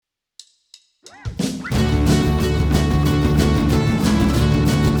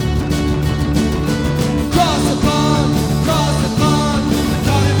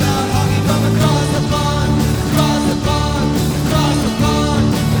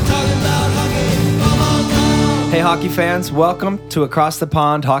hockey fans, welcome to Across the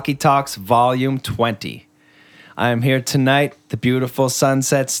Pond Hockey Talks Volume 20. I am here tonight, the beautiful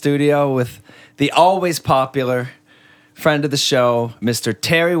Sunset Studio, with the always popular friend of the show, Mr.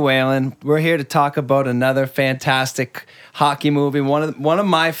 Terry Whalen. We're here to talk about another fantastic hockey movie, one of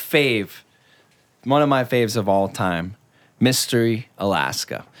my faves of all time, Mystery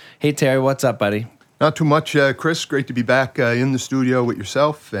Alaska. Hey Terry, what's up, buddy? Not too much, Chris. Great to be back in the studio with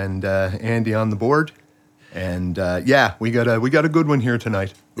yourself and Andy on the board. And we got a good one here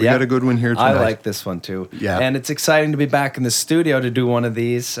tonight. We got a good one here tonight. I like this one too. Yeah, and it's exciting to be back in the studio to do one of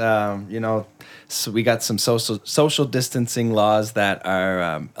these. So we got some social distancing laws that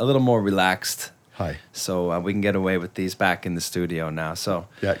are a little more relaxed. Hi. So we can get away with these back in the studio now. So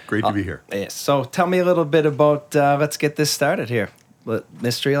yeah, great to be here. So tell me a little bit about. Let's get this started here.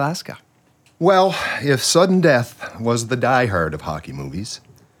 Mystery Alaska. Well, if sudden death was the diehard of hockey movies,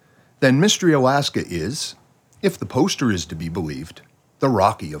 then Mystery Alaska is, if the poster is to be believed, the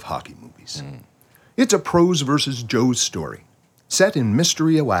Rocky of hockey movies. It's a pros versus Joes story, set in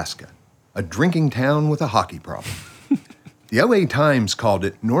Mystery Alaska, a drinking town with a hockey problem. The LA Times called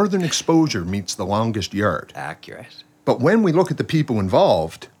it Northern Exposure meets the longest yard. Accurate. But when we look at the people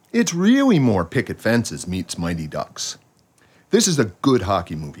involved, it's really more picket fences meets Mighty Ducks. This is a good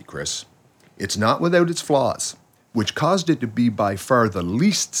hockey movie, Chris. It's not without its flaws, which caused it to be by far the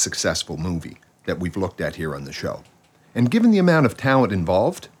least successful movie that we've looked at here on the show. And given the amount of talent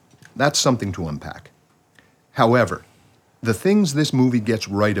involved, that's something to unpack. However, the things this movie gets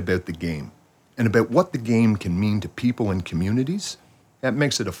right about the game, and about what the game can mean to people and communities, that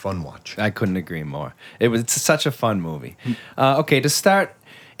makes it a fun watch. I couldn't agree more. It's such a fun movie. Okay, to start,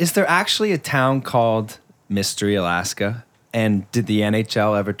 is there actually a town called Mystery Alaska? And did the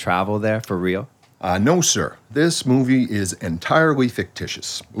NHL ever travel there for real? No, sir. This movie is entirely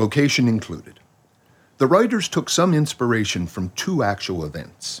fictitious, location included. The writers took some inspiration from two actual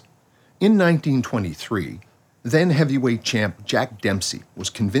events. In 1923, then heavyweight champ Jack Dempsey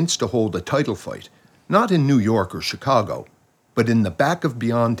was convinced to hold a title fight, not in New York or Chicago, but in the back of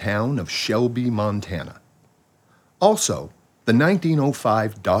beyond town of Shelby, Montana. Also, the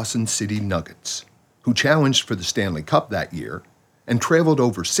 1905 Dawson City Nuggets, who challenged for the Stanley Cup that year and traveled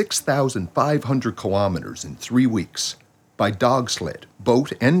over 6,500 kilometers in 3 weeks by dog sled,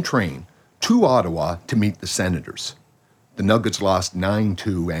 boat, and train to Ottawa to meet the Senators. The Nuggets lost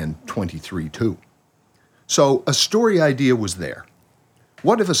 9-2 and 23-2. So a story idea was there.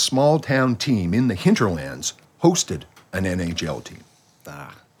 What if a small-town team in the hinterlands hosted an NHL team?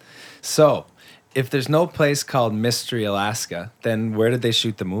 So, if there's no place called Mystery Alaska, then where did they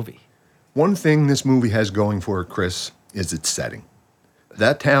shoot the movie? One thing this movie has going for it, Chris, is its setting.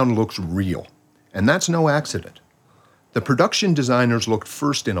 That town looks real, and that's no accident. The production designers looked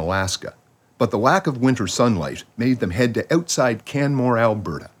first in Alaska, but the lack of winter sunlight made them head to outside Canmore,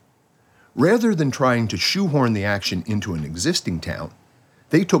 Alberta. Rather than trying to shoehorn the action into an existing town,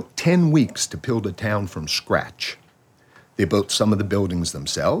 they took 10 weeks to build a town from scratch. They built some of the buildings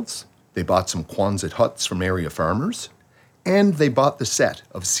themselves, they bought some Quonset huts from area farmers, and they bought the set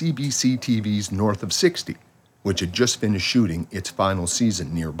of CBC TV's North of 60, which had just finished shooting its final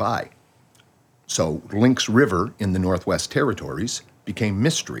season nearby. So Lynx River in the Northwest Territories became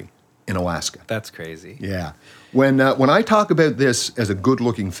Mystery in Alaska. That's crazy. Yeah. When I talk about this as a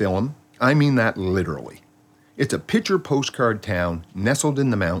good-looking film, I mean that literally. It's a picture postcard town nestled in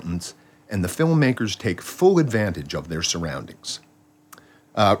the mountains, and the filmmakers take full advantage of their surroundings.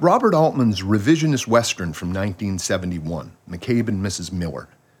 Robert Altman's revisionist Western from 1971, McCabe and Mrs. Miller,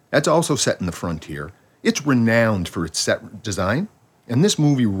 that's also set in the frontier. It's renowned for its set design, and this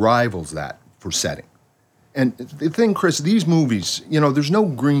movie rivals that for setting. And the thing, Chris, these movies, there's no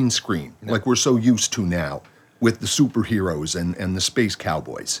green screen like we're so used to now with the superheroes and the space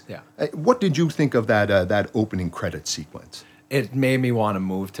cowboys. Yeah. What did you think of that opening credit sequence? It made me want to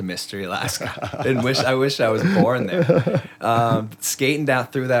move to Mystery Alaska. I wish I was born there. Skating down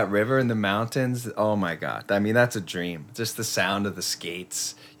through that river in the mountains, oh my God. I mean, that's a dream. Just the sound of the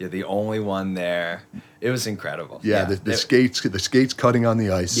skates. You're the only one there. It was incredible. Yeah, the skates cutting on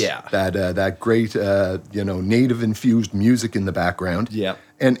the ice. Yeah. That great native infused music in the background. Yeah.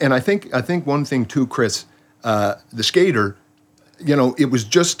 And I think one thing too, Chris, the skater, it was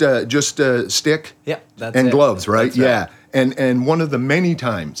just a stick and gloves, right? That's right. Yeah. And one of the many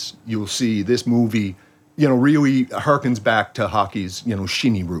times you'll see this movie, really harkens back to hockey's,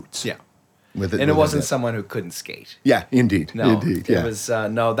 shinny roots. Yeah. with it. And it wasn't someone who couldn't skate. Yeah, indeed. No, Indeed. Yeah. it was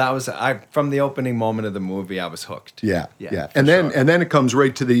from the opening moment of the movie, I was hooked. Yeah. for And then sure. it comes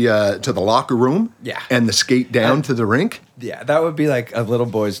right to the locker room. Yeah. And the skate down to the rink. Yeah, that would be like a little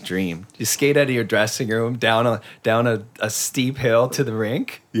boy's dream. You skate out of your dressing room down a steep hill to the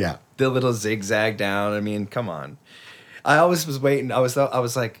rink. Yeah. The little zigzag down. I mean, come on. I always was waiting. I was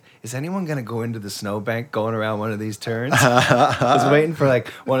like, is anyone gonna go into the snowbank going around one of these turns? I was waiting for like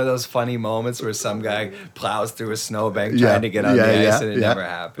one of those funny moments where some guy plows through a snowbank trying to get on the ice, and it never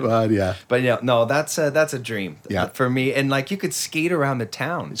happened. But no, that's a dream for me. And like you could skate around the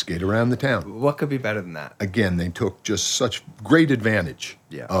town. Skate around the town. What could be better than that? Again, they took just such great advantage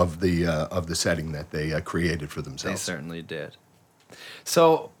Yeah. of the setting that they created for They themselves. certainly did.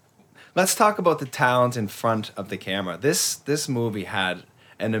 So let's talk about the talent in front of the camera. This movie had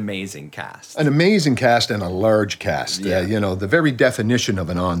an amazing cast. An amazing cast and a large cast. Yeah. The very definition of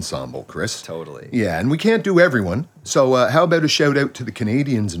an ensemble, Chris. Totally. Yeah, and we can't do everyone. So how about a shout out to the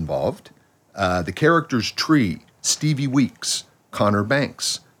Canadians involved? The characters Tree, Stevie Weeks, Connor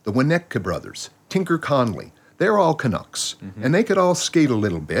Banks, the Winnetka brothers, Tinker Conley. They're all Canucks. Mm-hmm. And they could all skate a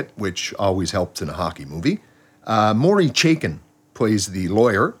little bit, which always helps in a hockey movie. Maury Chaikin plays the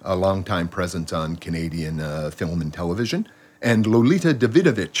lawyer, a longtime presence on Canadian film and television. And Lolita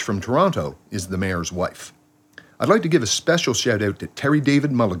Davidovich from Toronto is the mayor's wife. I'd like to give a special shout out to Terry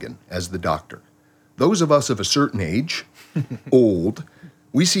David Mulligan as the doctor. Those of us of a certain age, old,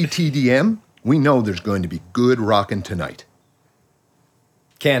 we see TDM, we know there's going to be good rockin' tonight.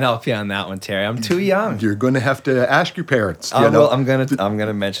 Can't help you on that one, Terry. I'm too young. You're going to have to ask your parents. Well, I'm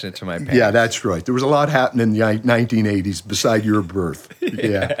gonna mention it to my parents. Yeah, that's right. There was a lot happening in the 1980s beside your birth.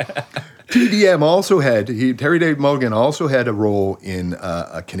 Yeah. TDM also Terry David Mulligan also had a role in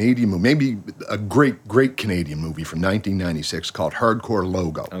a Canadian movie, maybe a great Canadian movie from 1996 called Hardcore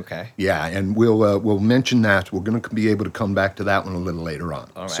Logo. Okay. Yeah, and we'll mention that. We're going to be able to come back to that one a little later on.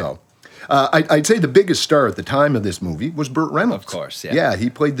 All right. So. I'd say the biggest star at the time of this movie was Burt Reynolds. Of course, yeah. Yeah, he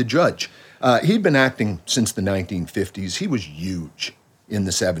played the judge. He'd been acting since the 1950s. He was huge in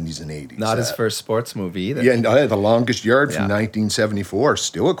the 70s and 80s. Not his first sports movie either. Yeah, and, The Longest Yard from Yeah. 1974,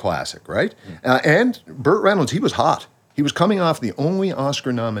 still a classic, right? And Burt Reynolds, he was hot. He was coming off the only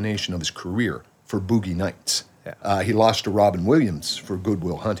Oscar nomination of his career for Boogie Nights. Yeah. He lost to Robin Williams for Good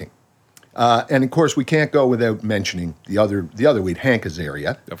Will Hunting. And of course, we can't go without mentioning the other lead, Hank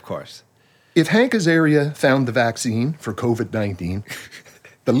Azaria. Of course. If Hank Azaria found the vaccine for COVID-19,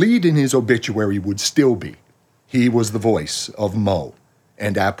 the lead in his obituary would still be, he was the voice of Moe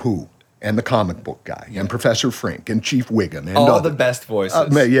and Apu and the comic book guy and Professor Frink and Chief Wiggum and All other. the best voices.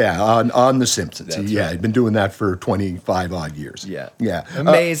 On The Simpsons. That's Yeah, right. he'd been doing that for 25 odd years. Yeah.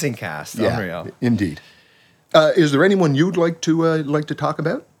 Amazing cast. Unreal. Indeed. Is there anyone you'd like to talk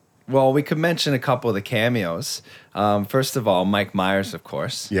about? Well, we could mention a couple of the cameos. First of all, Mike Myers, of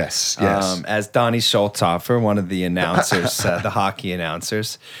course. Yes. As Donnie Schultzhofer, one of the announcers, the hockey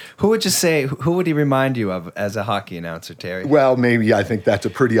announcers. Who would he remind you of as a hockey announcer, Terry? Well, maybe I think that's a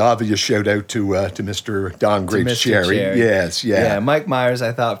pretty obvious shout out to Mr. Don Grace Cherry. Yes, yeah. Yeah, Mike Myers,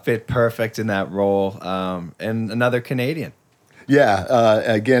 I thought, fit perfect in that role. And another Canadian. Yeah,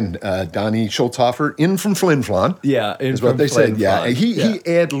 again, Donnie Schultzhofer, in from Flin Flon. Yeah, is what they said. Yeah, he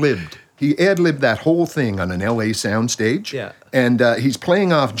ad-libbed. He ad-libbed that whole thing on an LA soundstage. Yeah. And he's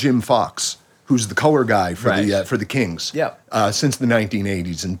playing off Jim Fox, who's the color guy for the Kings. Yeah. Since the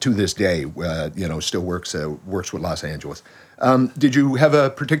 1980s and to this day, still works with Los Angeles. Did you have a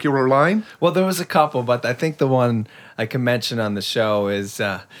particular line? Well, there was a couple, but I think the one I can mention on the show is,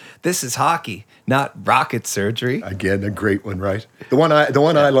 "This is hockey, not rocket surgery." Again, a great one, right? The one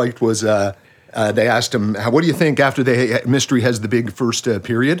I liked was they asked him, "What do you think after the Mystery has the big first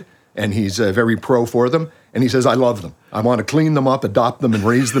period?" And he's very pro for them. And he says, "I love them. I want to clean them up, adopt them, and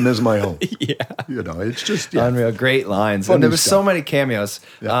raise them as my own." Yeah. It's just Unreal. Great lines. Funny and there was stuff. so many cameos.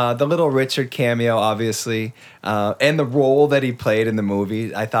 The Little Richard cameo, obviously, and the role that he played in the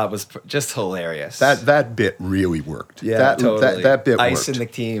movie, I thought was just hilarious. That bit really worked. Yeah, totally. That bit Ice worked. in the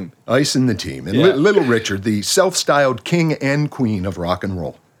team. Ice in the team. And Yeah. Little Richard, the self-styled king and queen of rock and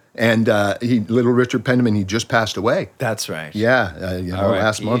roll. And Little Richard Penniman, he just passed away. That's right. Yeah,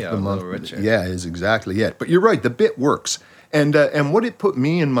 last month, the Little month. Richard. Yeah, is exactly it. But you're right, the bit works. And what it put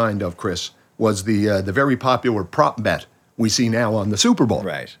me in mind of, Chris, was the very popular prop bet we see now on the Super Bowl.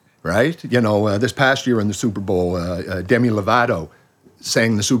 Right. Right? This past year in the Super Bowl, Demi Lovato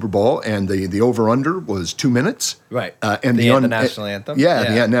sang the Super Bowl, and the over/under was 2 minutes. Right. And the national anthem?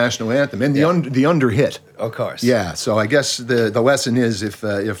 Yeah, the national anthem. And the under hit. of course. Yeah, so I guess the lesson is if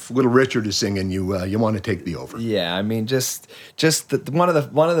Little Richard is singing, you want to take the over. Yeah, I mean, just one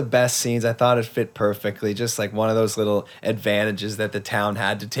of the best scenes. I thought it fit perfectly. Just like one of those little advantages that the town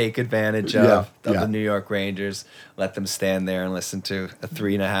had to take advantage of the New York Rangers. Let them stand there and listen to a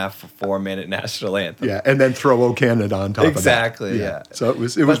 3.5, 4 minute national anthem. Yeah, and then throw "O Canada" on top exactly, of that. Yeah. So it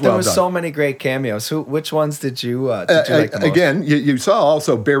was but well there was done. so many great cameos. Which ones did you like the most? Again, you saw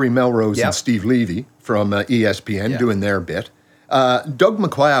also Barry Melrose Yep. and Steve Levy from ESPN doing their bit. Doug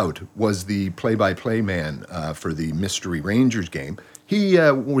McLeod was the play-by-play man for the Mystery Rangers game. He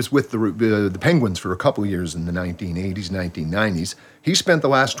was with the Penguins for a couple of years in the 1980s, 1990s. He spent the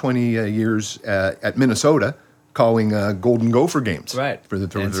last 20 years at Minnesota calling Golden Gopher games for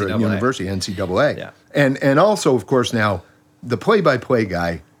the university, NCAA. Yeah. And also, of course, now the play-by-play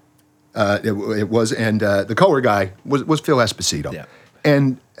guy, it was, and the color guy was Phil Esposito. Yeah.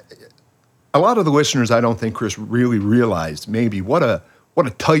 And a lot of the listeners, I don't think, Chris, really realized maybe what a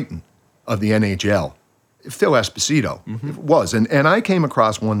titan of the NHL Phil Esposito was. And I came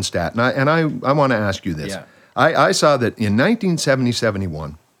across one stat, and I want to ask you this. Yeah. I saw that in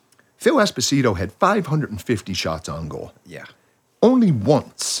 1970-71, Phil Esposito had 550 shots on goal. Yeah. Only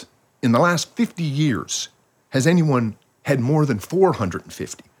once in the last 50 years has anyone had more than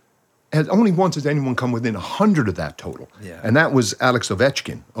 450. Only once has anyone come within 100 of that total. Yeah. And that was Alex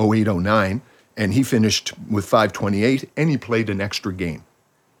Ovechkin, 08-09, and he finished with 528, and he played an extra game.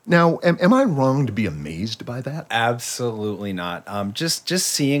 Now, am I wrong to be amazed by that? Absolutely not. Just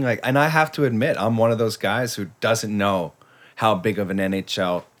seeing and I have to admit, I'm one of those guys who doesn't know how big of an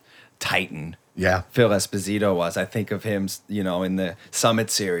NHL titan Phil Esposito was. I think of him, in the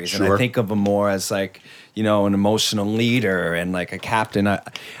Summit Series, and I think of him more as an emotional leader and like a captain.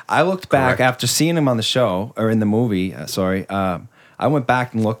 I looked back after seeing him on the show or in the movie. I went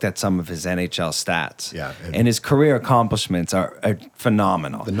back and looked at some of his NHL stats. Yeah, and his career accomplishments are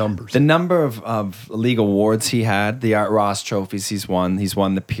phenomenal. The numbers. The number of league awards he had, the Art Ross trophies he's won. He's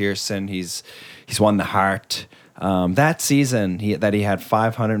won the Pearson. He's won the Hart. That season that he had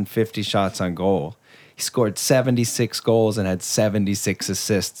 550 shots on goal, he scored 76 goals and had 76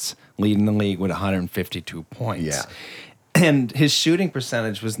 assists, leading the league with 152 points. Yeah. And his shooting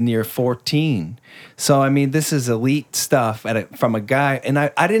percentage was near 14. So, I mean, this is elite stuff from a guy. And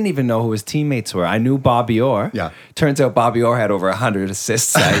I didn't even know who his teammates were. I knew Bobby Orr. Yeah. Turns out Bobby Orr had over 100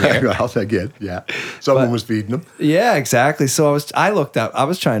 assists that year. Well, again, yeah. Someone was feeding him. Yeah, exactly. So I looked up. I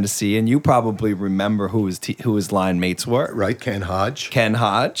was trying to see, and you probably remember who his line mates were. Right, Ken Hodge. Ken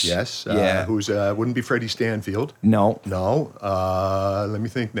Hodge. Yes. Yeah. Who's wouldn't be Freddie Stanfield. No. No. Let me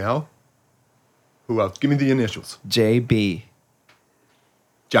think now. Who else? Give me the initials. JB.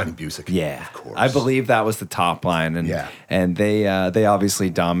 Johnny Busick. Yeah, of course. I believe that was the top line, and they obviously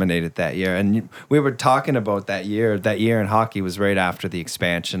dominated that year. And we were talking about that year. That year in hockey was right after the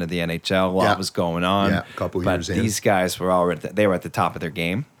expansion of the NHL. A lot was going on. Yeah, a couple years in. But these guys were already at the top of their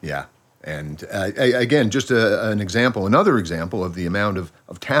game. Yeah, and again, just another example of the amount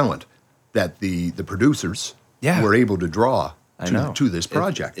of talent that the producers were able to draw. To this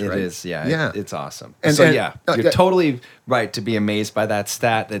project, right? It is, yeah. It's awesome. And you're totally right to be amazed by that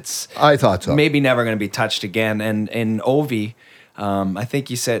stat. I thought so. Maybe never going to be touched again. And in Ovi, I think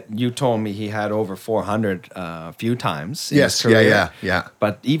you told me he had over 400 a few times. In his career. Yeah.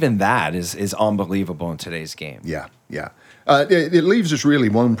 But even that is unbelievable in today's game. Yeah. It leaves us really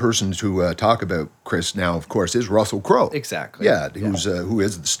one person to talk about, Chris. Now, of course, is Russell Crowe. Exactly. Yeah, who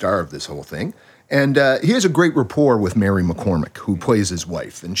is the star of this whole thing. And he has a great rapport with Mary McCormick, who plays his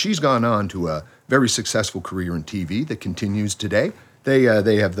wife. And she's gone on to a very successful career in TV that continues today. They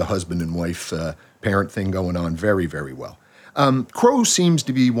have the husband and wife parent thing going on very, very well. Crowe seems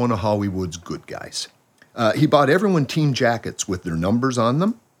to be one of Hollywood's good guys. He bought everyone team jackets with their numbers on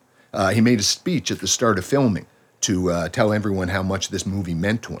them. He made a speech at the start of filming to tell everyone how much this movie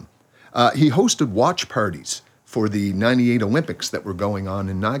meant to him. He hosted watch parties for the '98 Olympics that were going on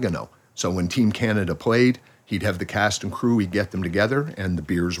in Nagano. So when Team Canada played, he'd have the cast and crew, he'd get them together, and the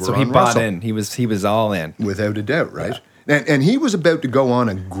beers were on Russell. So he bought in. He was all in. Without a doubt, right? Yeah. And he was about to go on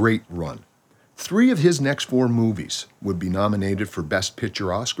a great run. 3 of his next 4 movies would be nominated for Best Picture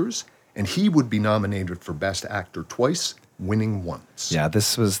Oscars, and he would be nominated for Best Actor twice, winning once. Yeah,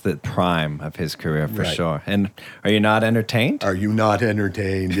 this was the prime of his career for sure. And are you not entertained? Are you not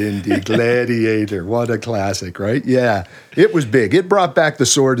entertained? Indeed. Gladiator. What a classic, right? Yeah. It was big. It brought back the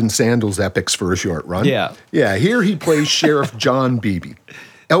sword and sandals epics for a short run. Yeah. Yeah. Here he plays Sheriff John Beebe,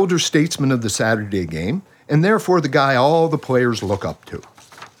 elder statesman of the Saturday game, and therefore the guy all the players look up to.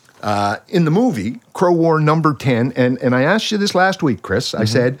 In the movie, Crowe wore number 10, and I asked you this last week, Chris. I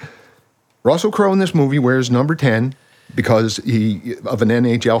said, Russell Crowe in this movie wears number 10 because he of an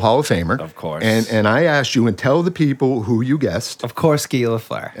NHL Hall of Famer. Of course. And I asked you, and tell the people who you guessed. Of course, Guy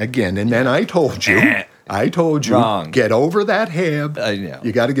Lafleur. Again, and then I told you, Wrong. get over that Heb. I know.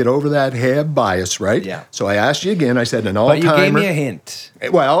 You got to get over that Heb bias, right? Yeah. So I asked you again. I said an But all-timer. you gave me a hint.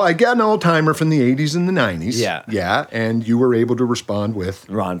 Well, I got an all-timer from the 80s and the 90s. Yeah. Yeah, and you were able to respond with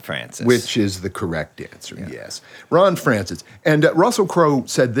Ron Francis. which is the correct answer, yes. Ron Francis. And Russell Crowe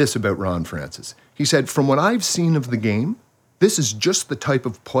said this about Ron Francis. He said, from what I've seen of the game, this is just the type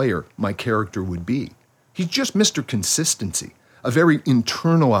of player my character would be. He's just Mr. Consistency, a very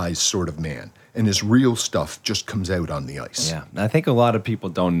internalized sort of man, and his real stuff just comes out on the ice. Yeah, I think a lot of people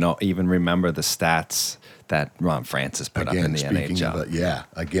don't even remember the stats that Ron Francis put up in Again, the speaking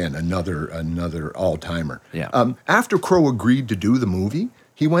NHL. of another all-timer. Yeah. After Crowe agreed to do the movie,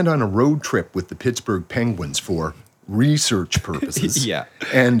 he went on a road trip with the Pittsburgh Penguins for research purposes. Yeah.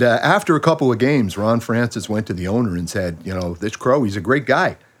 And after a couple of games, Ron Francis went to the owner and said, this Crowe, he's a great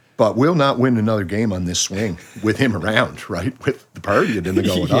guy, but we'll not win another game on this swing with him around, right? With the partying and the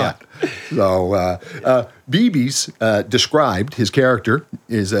going Yeah. on. So Beebe's described, his character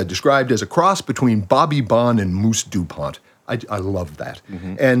is described as a cross between Bobby Bond and Moose DuPont. I love that.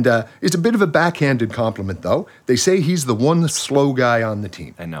 Mm-hmm. And it's a bit of a backhanded compliment, though. They say he's the one slow guy on the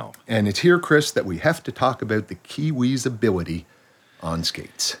team. I know. And it's here, Chris, that we have to talk about the Kiwi's ability on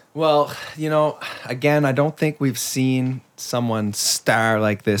skates. Well, again, I don't think we've seen someone star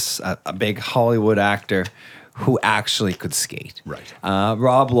like this, a big Hollywood actor who actually could skate. Right.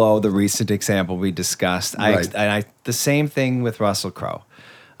 Rob Lowe, the recent example we discussed. Right. The same thing with Russell Crowe.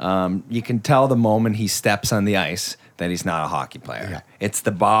 You can tell the moment he steps on the ice that he's not a hockey player. Yeah. It's the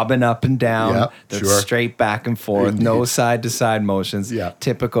bobbing up and down, Yeah, the sure. straight back and forth, no side-to-side motions, Yeah.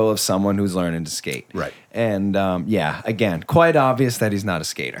 typical of someone who's learning to skate. Right. And again, quite obvious that he's not a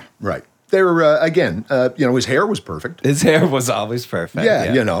skater. Right. There, again, his hair was perfect. His hair was always perfect.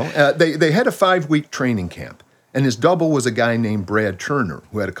 Yeah. They had a 5-week training camp, and his double was a guy named Brad Turner,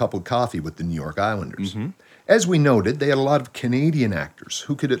 who had a cup of coffee with the New York Islanders. Mm-hmm. As we noted, they had a lot of Canadian actors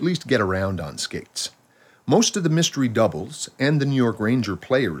who could at least get around on skates. Most of the mystery doubles and the New York Ranger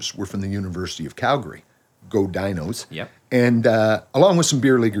players were from the University of Calgary. Go Dinos. Yep. And along with some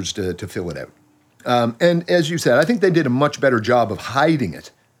beer leaguers to fill it out. And as you said, I think they did a much better job of hiding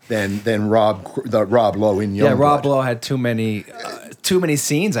it than Rob Lowe in Youngblood. Yeah, Rob Lowe had too many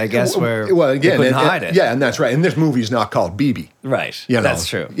scenes, I guess, where again, they couldn't hide it. Yeah, and that's right. And this movie's not called BB. Right. You know, That's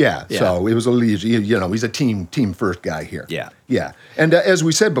true. Yeah, so it was a lead. He's a team first guy here. Yeah. Yeah. And as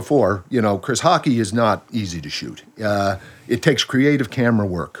we said before, Chris, hockey is not easy to shoot. It takes creative camera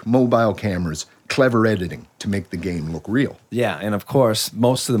work, mobile cameras, clever editing to make the game look real. Yeah, and of course,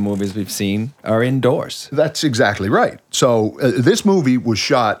 most of the movies we've seen are indoors. That's exactly right. So this movie was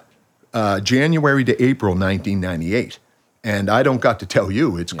shot January to April 1998. And I don't got to tell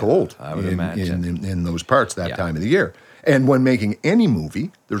you, it's cold I would imagine. in those parts that time of the year. And when making any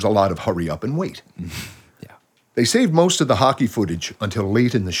movie, there's a lot of hurry up and wait. Yeah. They saved most of the hockey footage until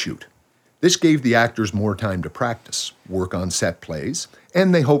late in the shoot. This gave the actors more time to practice, work on set plays,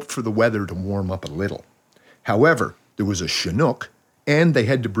 and they hoped for the weather to warm up a little. However, there was a Chinook, and they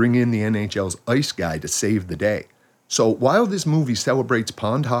had to bring in the NHL's ice guy to save the day. So while this movie celebrates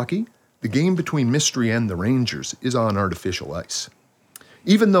pond hockey, the game between Mystery and the Rangers is on artificial ice.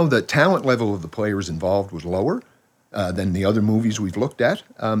 Even though the talent level of the players involved was lower than the other movies we've looked at,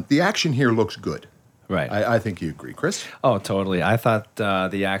 the action here looks good. Right. I think you agree, Chris. Oh, totally. I thought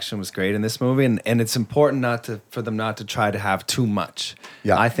the action was great in this movie, and it's important for them not to try to have too much.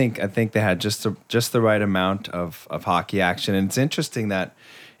 Yeah. I think they had just the right amount of hockey action, and it's interesting that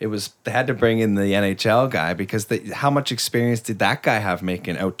they had to bring in the NHL guy because how much experience did that guy have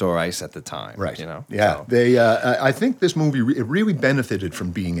making outdoor ice at the time? Right. Yeah. So. I think this movie it really benefited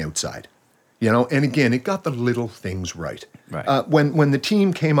from being outside. And again, it got the little things right. Right. When the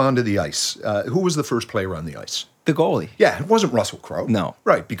team came onto the ice, who was the first player on the ice? The goalie. Yeah, it wasn't Russell Crowe. No.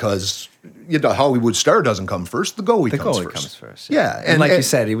 Right, because the Hollywood star doesn't come first, the goalie comes first. comes first. Yeah. And like you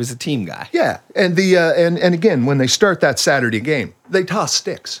said, he was a team guy. Yeah, and and again, when they start that Saturday game, they toss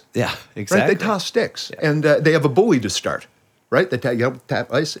sticks. Yeah, exactly. Right, they toss sticks, and they have a bully to start. Right, they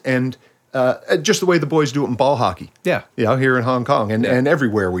tap ice, and just the way the boys do it in ball hockey. Yeah. Here in Hong Kong and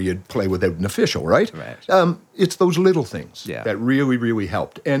everywhere where you'd play without an official. Right. Right. It's those little things Yeah. that really, really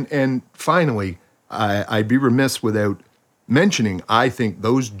helped. And finally, I'd be remiss without mentioning. I think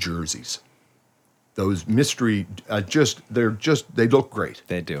those jerseys Those mystery, they look great.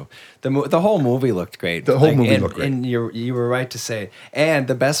 They do. The whole movie looked great. The whole movie looked great. And you were right to say. And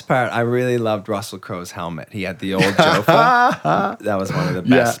the best part, I really loved Russell Crowe's helmet. He had the old Jofa. That was one of the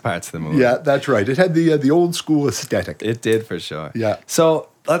best parts of the movie. Yeah, that's right. It had the old school aesthetic. It did for sure. Yeah. So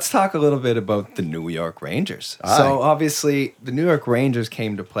let's talk a little bit about the New York Rangers. Aye. So obviously, the New York Rangers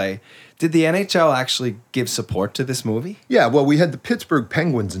came to play. Did the NHL actually give support to this movie? Yeah, well, we had the Pittsburgh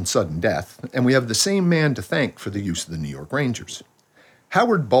Penguins in sudden death, and we have the same man to thank for the use of the New York Rangers.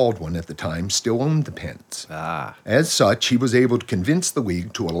 Howard Baldwin at the time still owned the Pens. As such, he was able to convince the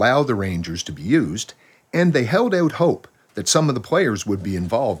league to allow the Rangers to be used, and they held out hope that some of the players would be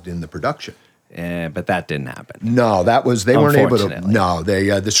involved in the production. But that didn't happen. No, they weren't able to. Unfortunately. No,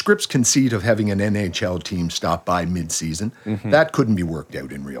 the script's conceit of having an NHL team stop by mid-season, that couldn't be worked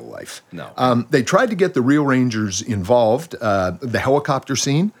out in real life. No. They tried to get the real Rangers involved. The helicopter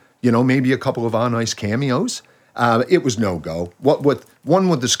scene, maybe a couple of on-ice cameos. It was no go. With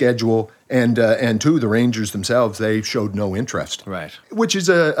the schedule, and two, the Rangers themselves, they showed no interest. Right. Which is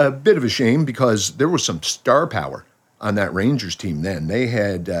a bit of a shame because there was some star power on that Rangers team then. They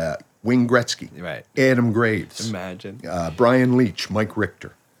had Wayne Gretzky, right. Adam Graves, Imagine. Brian Leach, Mike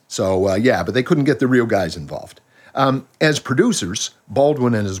Richter. So, but they couldn't get the real guys involved. As producers,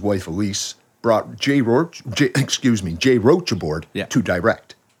 Baldwin and his wife Elise brought Jay Roach aboard to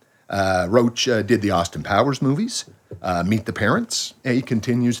direct. Roach did the Austin Powers movies, Meet the Parents. He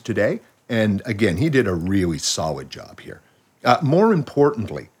continues today. And again, he did a really solid job here. More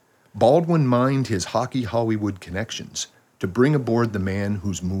importantly, Baldwin mined his hockey Hollywood connections to bring aboard the man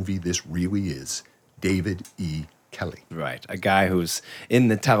whose movie this really is, David E. Kelly. Right, a guy who's in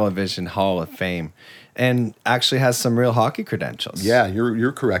the Television Hall of Fame and actually has some real hockey credentials. Yeah,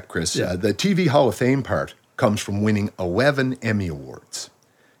 you're correct, Chris. Yeah. The TV Hall of Fame part comes from winning 11 Emmy Awards.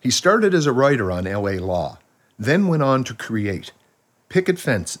 He started as a writer on L.A. Law, then went on to create Picket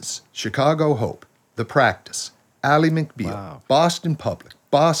Fences, Chicago Hope, The Practice, Ally McBeal, Boston Public,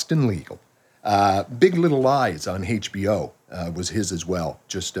 Boston Legal. Big Little Lies on HBO was his as well,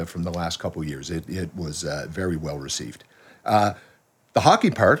 just from the last couple of years. It was very well received. The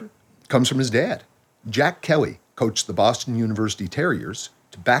hockey part comes from his dad. Jack Kelly coached the Boston University Terriers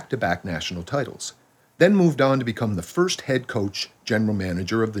to back-to-back national titles, then moved on to become the first head coach, general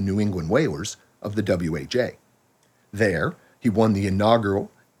manager of the New England Whalers of the WHA. There, he won the inaugural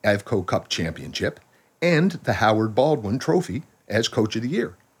Avco Cup championship and the Howard Baldwin Trophy as Coach of the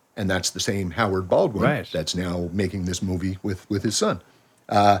Year. And that's the same Howard Baldwin that's now making this movie with his son.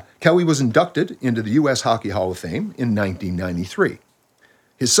 Kelly was inducted into the U.S. Hockey Hall of Fame in 1993.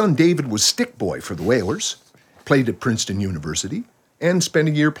 His son David was stick boy for the Whalers, played at Princeton University, and spent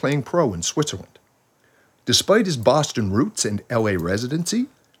a year playing pro in Switzerland. Despite his Boston roots and L.A. residency,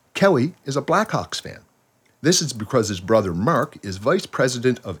 Kelly is a Blackhawks fan. This is because his brother Mark is vice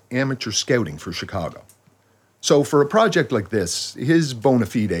president of amateur scouting for Chicago. So for a project like this, his bona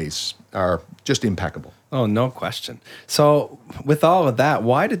fides are just impeccable. Oh, no question. So with all of that,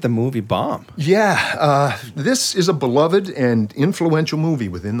 why did the movie bomb? Yeah, this is a beloved and influential movie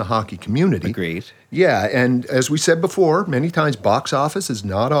within the hockey community. Agreed. Yeah, and as we said before, many times box office is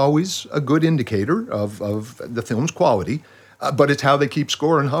not always a good indicator of the film's quality, but it's how they keep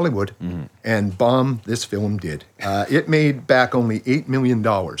score in Hollywood. Mm-hmm. And bomb, this film did. It made back only $8 million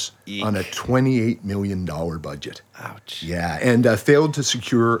on a $28 million budget. Ouch. Yeah, and failed to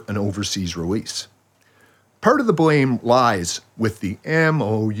secure an overseas release. Part of the blame lies with the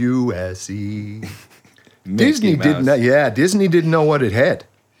M-O-U-S-E. Disney didn't know what it had.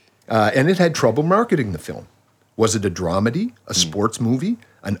 And it had trouble marketing the film. Was it a dramedy, a sports movie,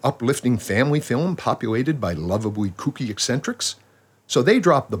 an uplifting family film populated by lovably kooky eccentrics? So they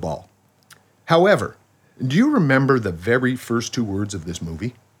dropped the ball. However, do you remember the very first two words of this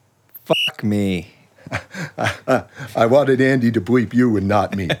movie? Fuck me. I wanted Andy to bleep you and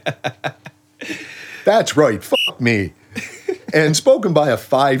not me. That's right, fuck me. And spoken by a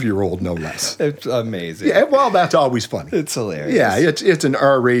 5-year-old, no less. It's amazing. Yeah, well, that's always funny. It's hilarious. Yeah, it's an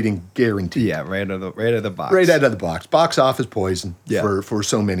R rating guaranteed. Yeah, right out of the box. Right out of the box. Box office poison for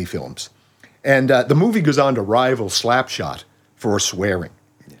so many films. And the movie goes on to rival Slapshot for swearing.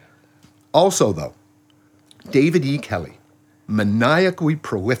 Yeah. Also, though, David E. Kelly, maniacally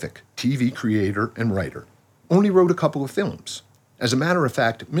prolific TV creator and writer, only wrote a couple of films. As a matter of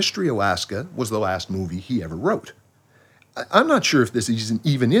fact, Mystery Alaska was the last movie he ever wrote. I'm not sure if this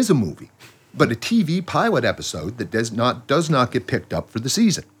even is a movie, but a TV pilot episode that does not get picked up for the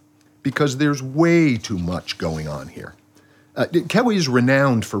season, because there's way too much going on here. Kelly is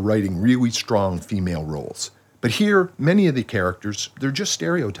renowned for writing really strong female roles, but here, many of the characters, they're just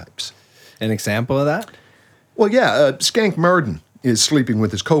stereotypes. An example of that? Well, yeah, Skank Marden is sleeping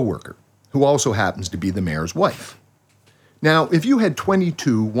with his coworker, who also happens to be the mayor's wife. Now, if you had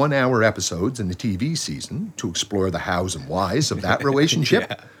 22 one-hour episodes in the TV season to explore the hows and whys of that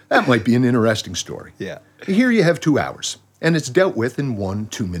relationship, that might be an interesting story. Yeah. Here you have 2 hours, and it's dealt with in 1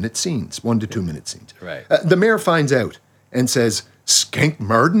 2-minute scenes, 1 to 2 minute scenes. Right. The mayor finds out and says, Skank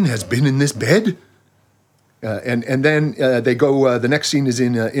Marden has been in this bed? And then they go, the next scene is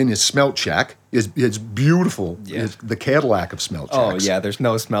in his smelt shack. It's beautiful. Yeah. It's the Cadillac of smelt shacks. Oh, yeah, there's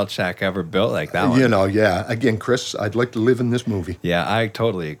no smelt shack ever built like that one. You know, yeah. Again, Chris, I'd like to live in this movie. Yeah, I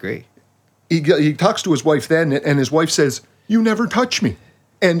totally agree. He talks to his wife then, and his wife says, you never touch me.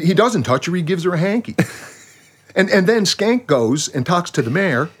 And he doesn't touch her, he gives her a hanky. and then Skank goes and talks to the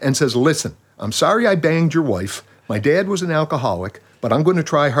mayor and says, listen, I'm sorry I banged your wife. My dad was an alcoholic, but I'm going to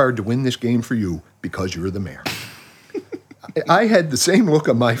try hard to win this game for you because you're the mayor. I had the same look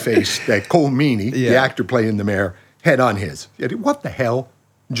on my face that Cole Meany, the actor playing the mayor, had on his. What the hell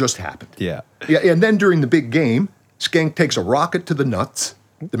just happened? Yeah. Yeah, and then during the big game, Skank takes a rocket to the nuts.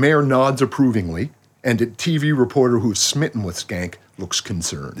 The mayor nods approvingly, and a TV reporter who's smitten with Skank looks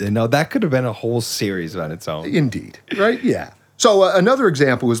concerned. You know, that could have been a whole series on its own. Indeed, right? Yeah. So another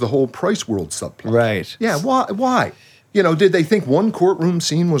example is the whole Price World subplot. Right. Yeah, why? You know, did they think one courtroom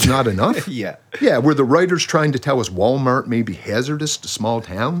scene was not enough? Yeah. Yeah, were the writers trying to tell us Walmart may be hazardous to small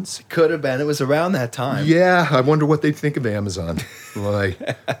towns? Could have been. It was around that time. Yeah, I wonder what they'd think of Amazon. Like,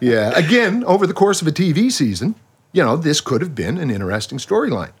 yeah. Again, over the course of a TV season, you know, this could have been an interesting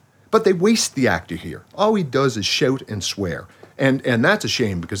storyline. But they waste the actor here. All he does is shout and swear. And that's a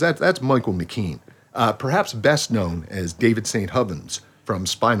shame because that's Michael McKean, perhaps best known as David St. Hubbins from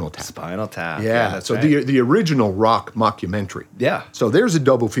Spinal Tap. Spinal Tap. Yeah, that's so right. the original rock mockumentary. Yeah. So there's a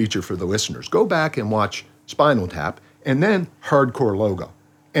double feature for the listeners. Go back and watch Spinal Tap and then Hardcore Logo.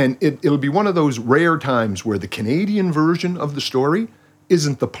 And it'll be one of those rare times where the Canadian version of the story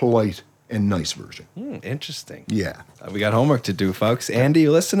isn't the polite and nice version. Interesting. Yeah. We got homework to do, folks. Andy,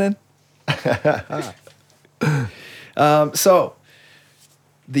 you listening? So,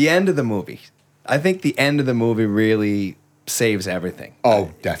 the end of the movie. I think the end of the movie really saves everything.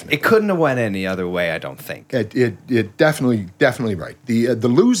 Oh, definitely. It couldn't have went any other way, I don't think. It definitely right. The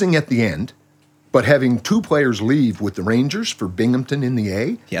losing at the end, but having 2 players leave with the Rangers for Binghamton in the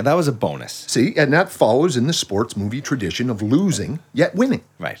A. Yeah, that was a bonus. See, and that follows in the sports movie tradition of losing yet winning.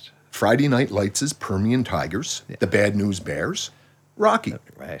 Right. Friday Night Lights' Permian Tigers, The Bad News Bears, Rocky.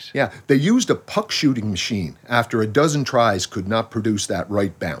 Right. Yeah, they used a puck shooting machine after a dozen tries could not produce that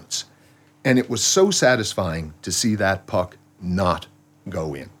right bounce. And it was so satisfying to see that puck not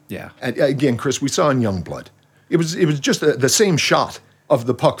go in. Yeah. And again, Chris, we saw in Youngblood. It was just the same shot of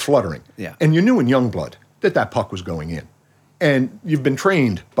the puck fluttering. Yeah. And you knew in Youngblood that puck was going in. And you've been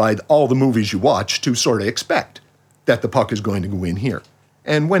trained by all the movies you watch to sort of expect that the puck is going to go in here.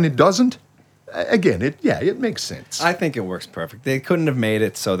 And when it doesn't, again, it makes sense. I think it works perfect. They couldn't have made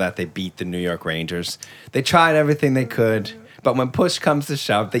it so that they beat the New York Rangers. They tried everything they could, but when push comes to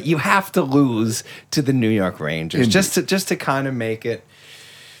shove, that you have to lose to the New York Rangers just to kind of make it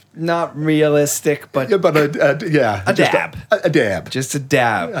not realistic, but yeah, but a dab. A dab. Just a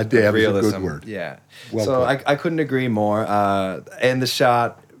dab. A dab of realism. is a good word. Yeah. Well so put. I couldn't agree more. And the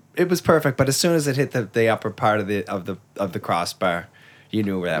shot, it was perfect. But as soon as it hit the upper part of the crossbar, you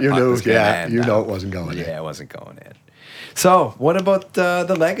knew where that puck was going to end. You know it wasn't going in. Yeah, it wasn't going in. So what about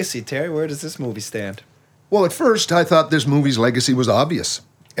the legacy, Terry? Where does this movie stand? Well, at first, I thought this movie's legacy was obvious.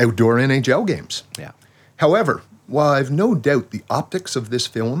 Outdoor NHL games. Yeah. However, while I've no doubt the optics of this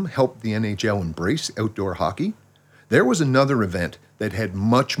film helped the NHL embrace outdoor hockey, there was another event that had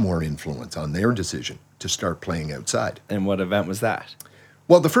much more influence on their decision to start playing outside. And what event was that?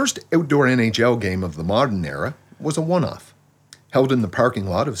 Well, the first outdoor NHL game of the modern era was a one-off, held in the parking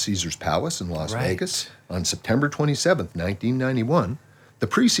lot of Caesars Palace in Las Right. Vegas on September 27th, 1991. The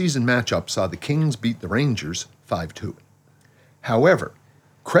preseason matchup saw the Kings beat the Rangers 5-2. However,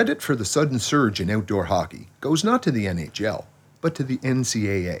 credit for the sudden surge in outdoor hockey goes not to the NHL, but to the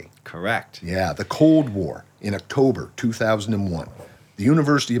NCAA. Correct. Yeah, the Cold War in October 2001. The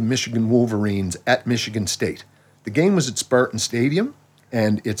University of Michigan Wolverines at Michigan State. The game was at Spartan Stadium,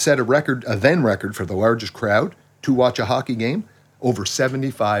 and it set a then record for the largest crowd to watch a hockey game, over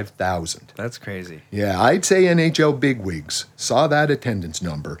 75,000. That's crazy. Yeah, I'd say NHL bigwigs saw that attendance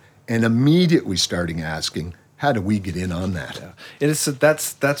number and immediately starting asking, how do we get in on that? Yeah. It is.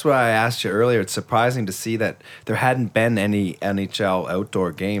 That's why I asked you earlier. It's surprising to see that there hadn't been any NHL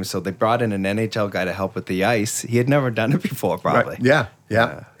outdoor games, so they brought in an NHL guy to help with the ice. He had never done it before, probably. Right.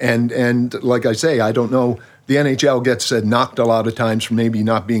 Yeah. And like I say, I don't know The NHL gets knocked a lot of times for maybe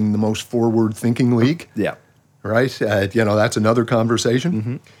not being the most forward-thinking league. Yeah. Right? That's another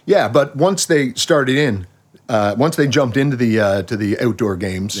conversation. Yeah, but once they started once they jumped into the outdoor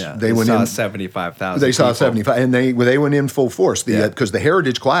games, they went saw in 75,000. They saw 75, and they went in full force. Because the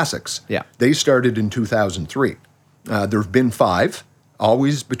Heritage Classics, they started in 2003. There have been 5,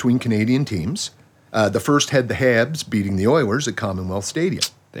 always between Canadian teams. The first had the Habs beating the Oilers at Commonwealth Stadium.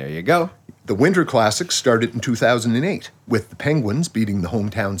 There you go. The Winter Classics started in 2008 with the Penguins beating the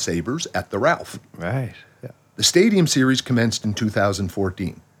hometown Sabres at the Ralph. Right. Yeah. The Stadium Series commenced in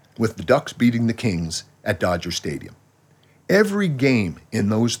 2014 with the Ducks beating the Kings at Dodger Stadium. Every game in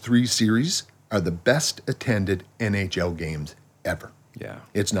those 3 series are the best attended NHL games ever. Yeah.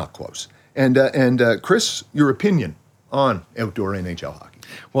 It's not close. And Chris, your opinion on outdoor NHL hockey?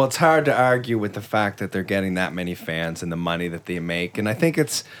 Well, it's hard to argue with the fact that they're getting that many fans and the money that they make, and I think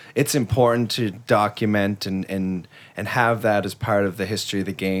it's important to document and have that as part of the history of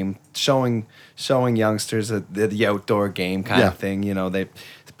the game, showing youngsters the outdoor game kind of thing.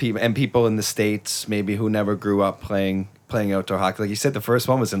 People in the States maybe who never grew up playing outdoor hockey. Like you said, the first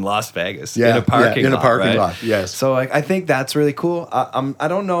one was in Las Vegas, in a parking lot. Yes. So I think that's really cool. I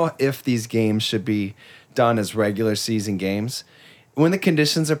don't know if these games should be done as regular season games. When the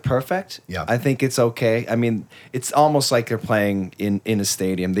conditions are perfect, I think it's okay. I mean, it's almost like they're playing in a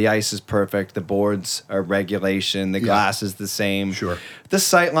stadium. The ice is perfect. The boards are regulation. The glass is the same. Sure. The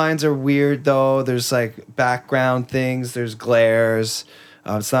sight lines are weird, though. There's like background things. There's glares.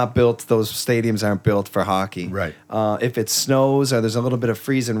 It's not built. Those stadiums aren't built for hockey. Right. If it snows or there's a little bit of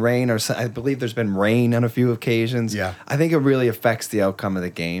freezing rain, or I believe there's been rain on a few occasions. Yeah. I think it really affects the outcome of the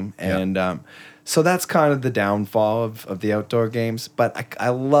game. And so that's kind of the downfall of the outdoor games. But I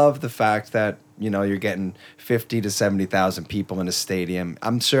love the fact that you're getting 50 to 70,000 people in a stadium.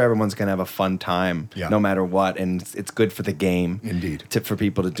 I'm sure everyone's going to have a fun time no matter what, and it's good for the game. Indeed. For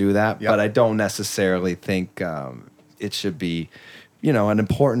people to do that. But I don't necessarily think it should be an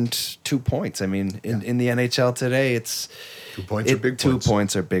important 2 points. I mean, in the NHL today, it's 2 points are big points. 2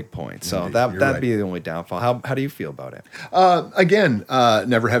 points are big points. So Indeed, that'd be the only downfall. How do you feel about it? Again,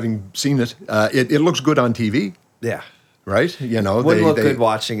 never having seen it, it looks good on TV. Yeah. Right? Wouldn't look good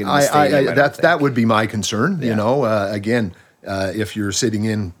watching it in the stadium. That would be my concern. Again, if you're sitting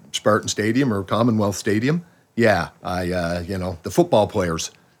in Spartan Stadium or Commonwealth Stadium, the football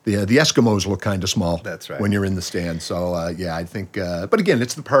players. The Eskimos look kind of small. That's right. When you're in the stand. So, I think... but again,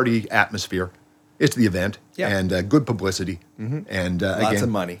 it's the party atmosphere. It's the event. Yeah. And good publicity. Mm-hmm. And lots of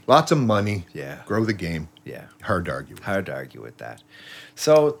money. Lots of money. Yeah. Grow the game. Yeah. Hard to argue with. Hard to argue with that.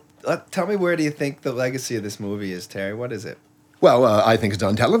 So, tell me, where do you think the legacy of this movie is, Terry? What is it? Well, I think it's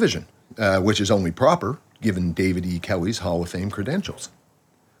on television, which is only proper, given David E. Kelly's Hall of Fame credentials.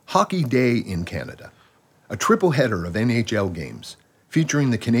 Hockey Day in Canada. A triple header of NHL games featuring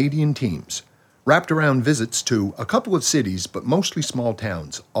the Canadian teams, wrapped around visits to a couple of cities, but mostly small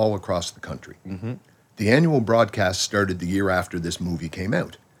towns all across the country. Mm-hmm. The annual broadcast started the year after this movie came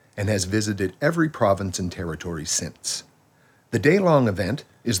out and has visited every province and territory since. The day-long event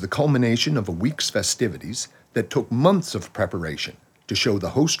is the culmination of a week's festivities that took months of preparation to show the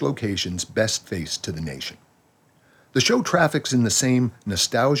host location's best face to the nation. The show traffics in the same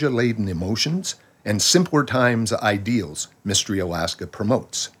nostalgia-laden emotions and simpler times ideals Mystery Alaska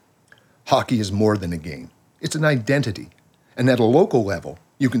promotes. Hockey is more than a game. It's an identity. And at a local level,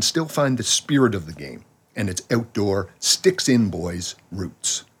 you can still find the spirit of the game and its outdoor, sticks-in-boys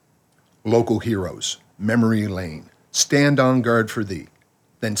roots. Local heroes, memory lane, stand on guard for thee.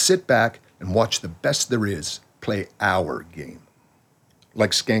 Then sit back and watch the best there is play our game.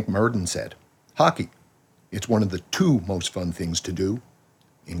 Like Skank Marden said, hockey, it's one of the 2 most fun things to do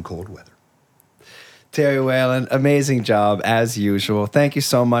in cold weather. Terry Whalen, amazing job as usual. Thank you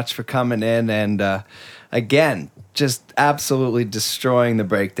so much for coming in and again, just absolutely destroying the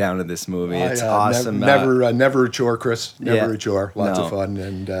breakdown of this movie. It's awesome. Never a chore, Chris. Never a chore. Lots of fun,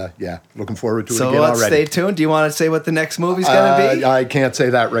 and looking forward to it again already. So let's stay tuned. Do you want to say what the next movie's going to be? I can't say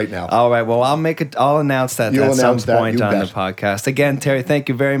that right now. All right. Well, I'll announce that at some point on the podcast. Again, Terry, thank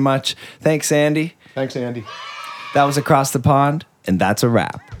you very much. Thanks, Andy. Thanks, Andy. That was Across the Pond, and that's a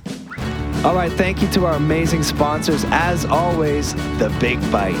wrap. All right, thank you to our amazing sponsors. As always, The Big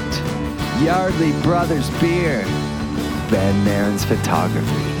Bite, Yardley Brothers Beer, Van Naren's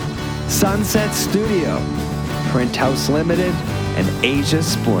Photography, Sunset Studio, Print House Limited, and Asia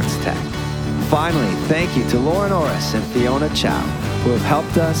Sports Tech. Finally, thank you to Lauren Orris and Fiona Chow, who have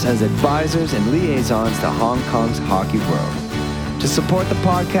helped us as advisors and liaisons to Hong Kong's hockey world. To support the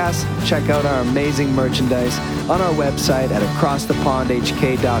podcast, check out our amazing merchandise on our website at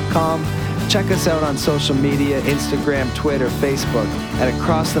acrossthepondhk.com. Check us out on social media, Instagram, Twitter, Facebook at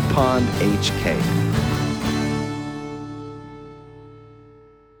Across the Pond HK.